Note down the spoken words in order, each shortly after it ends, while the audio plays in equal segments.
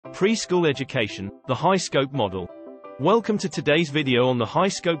Preschool education, the HighScope model. Welcome to today's video on the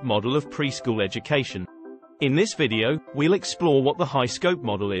HighScope model of preschool education. In this video, we'll explore what the HighScope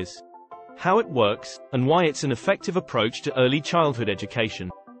model is, how it works, and why it's an effective approach to early childhood education.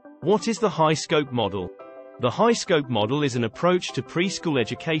 What is the HighScope model? The HighScope model is an approach to preschool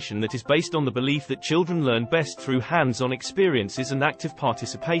education that is based on the belief that children learn best through hands-on experiences and active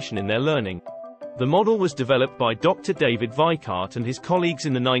participation in their learning. The model was developed by Dr. David Weikart and his colleagues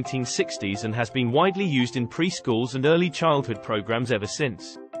in the 1960s and has been widely used in preschools and early childhood programs ever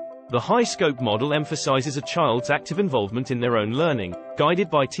since. The HighScope model emphasizes a child's active involvement in their own learning, guided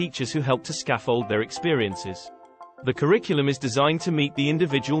by teachers who help to scaffold their experiences. The curriculum is designed to meet the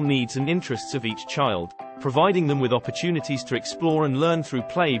individual needs and interests of each child, providing them with opportunities to explore and learn through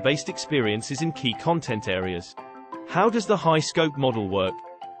play-based experiences in key content areas. How does the HighScope model work?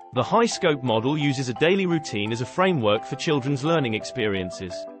 The HighScope model uses a daily routine as a framework for children's learning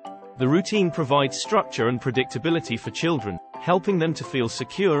experiences. The routine provides structure and predictability for children, helping them to feel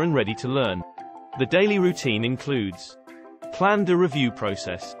secure and ready to learn. The daily routine includes planned review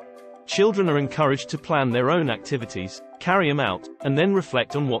process. Children are encouraged to plan their own activities, carry them out, and then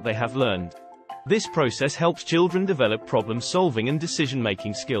reflect on what they have learned. This process helps children develop problem-solving and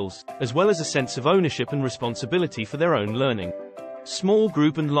decision-making skills, as well as a sense of ownership and responsibility for their own learning. Small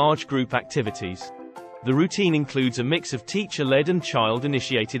group and large group activities. The routine includes a mix of teacher-led and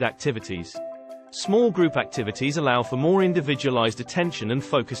child-initiated activities. Small group activities allow for more individualized attention and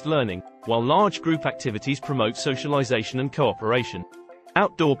focused learning, while large group activities promote socialization and cooperation.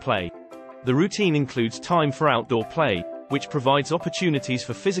 Outdoor play. The routine includes time for outdoor play, which provides opportunities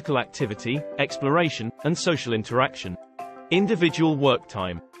for physical activity, exploration, and social interaction. Individual work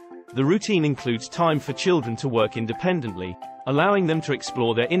time. The routine includes time for children to work independently, allowing them to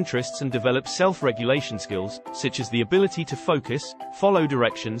explore their interests and develop self-regulation skills, such as the ability to focus, follow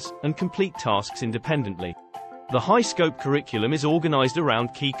directions, and complete tasks independently. The HighScope curriculum is organized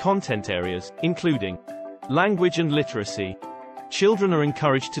around key content areas, including language and literacy. Children are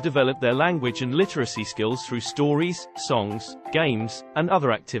encouraged to develop their language and literacy skills through stories, songs, games, and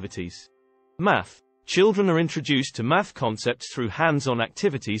other activities. Math. Children are introduced to math concepts through hands-on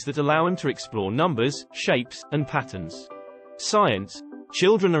activities that allow them to explore numbers, shapes, and patterns. Science.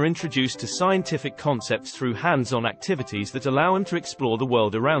 Children are introduced to scientific concepts through hands-on activities that allow them to explore the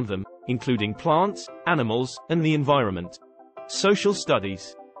world around them, including plants, animals, and the environment. Social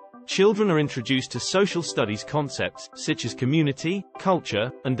studies. Children are introduced to social studies concepts, such as community,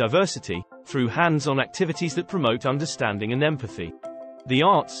 culture, and diversity, through hands-on activities that promote understanding and empathy. The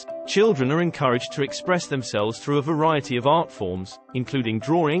arts. Children are encouraged to express themselves through a variety of art forms, including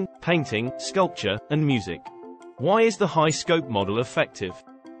drawing, painting, sculpture, and music. Why is the HighScope model effective?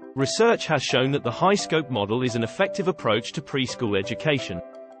 Research has shown that the HighScope model is an effective approach to preschool education.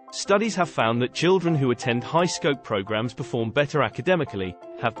 Studies have found that children who attend HighScope programs perform better academically,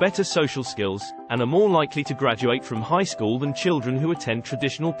 have better social skills, and are more likely to graduate from high school than children who attend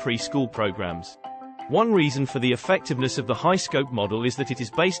traditional preschool programs. One reason for the effectiveness of the HighScope model is that it is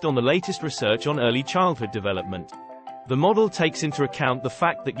based on the latest research on early childhood development. The model takes into account the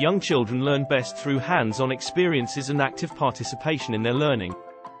fact that young children learn best through hands-on experiences and active participation in their learning.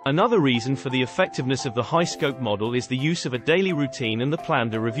 Another reason for the effectiveness of the HighScope model is the use of a daily routine and the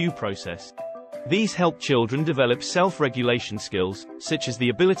planned review process. These help children develop self-regulation skills, such as the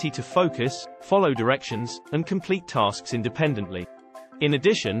ability to focus, follow directions, and complete tasks independently. In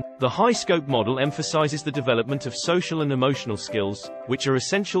addition, the HighScope model emphasizes the development of social and emotional skills, which are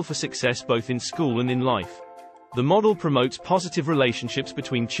essential for success both in school and in life. The model promotes positive relationships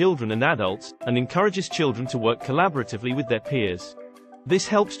between children and adults, and encourages children to work collaboratively with their peers. This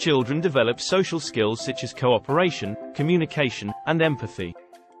helps children develop social skills such as cooperation, communication, and empathy.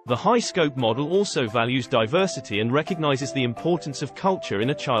 The HighScope model also values diversity and recognizes the importance of culture in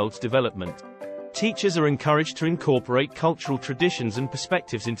a child's development. Teachers are encouraged to incorporate cultural traditions and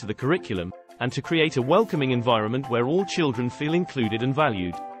perspectives into the curriculum, and to create a welcoming environment where all children feel included and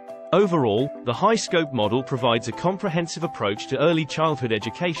valued. Overall, the HighScope model provides a comprehensive approach to early childhood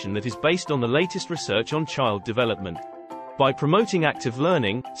education that is based on the latest research on child development. By promoting active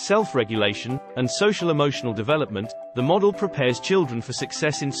learning, self-regulation, and social-emotional development, the model prepares children for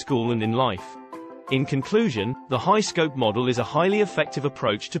success in school and in life. In conclusion, the HighScope model is a highly effective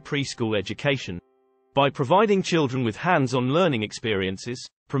approach to preschool education. By providing children with hands-on learning experiences,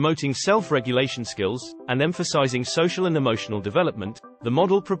 promoting self-regulation skills, and emphasizing social and emotional development, the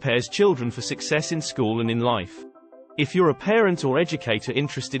model prepares children for success in school and in life. If you're a parent or educator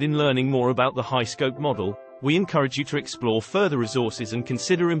interested in learning more about the HighScope model, we encourage you to explore further resources and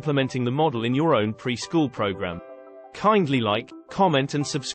consider implementing the model in your own preschool program. Kindly like, comment and subscribe.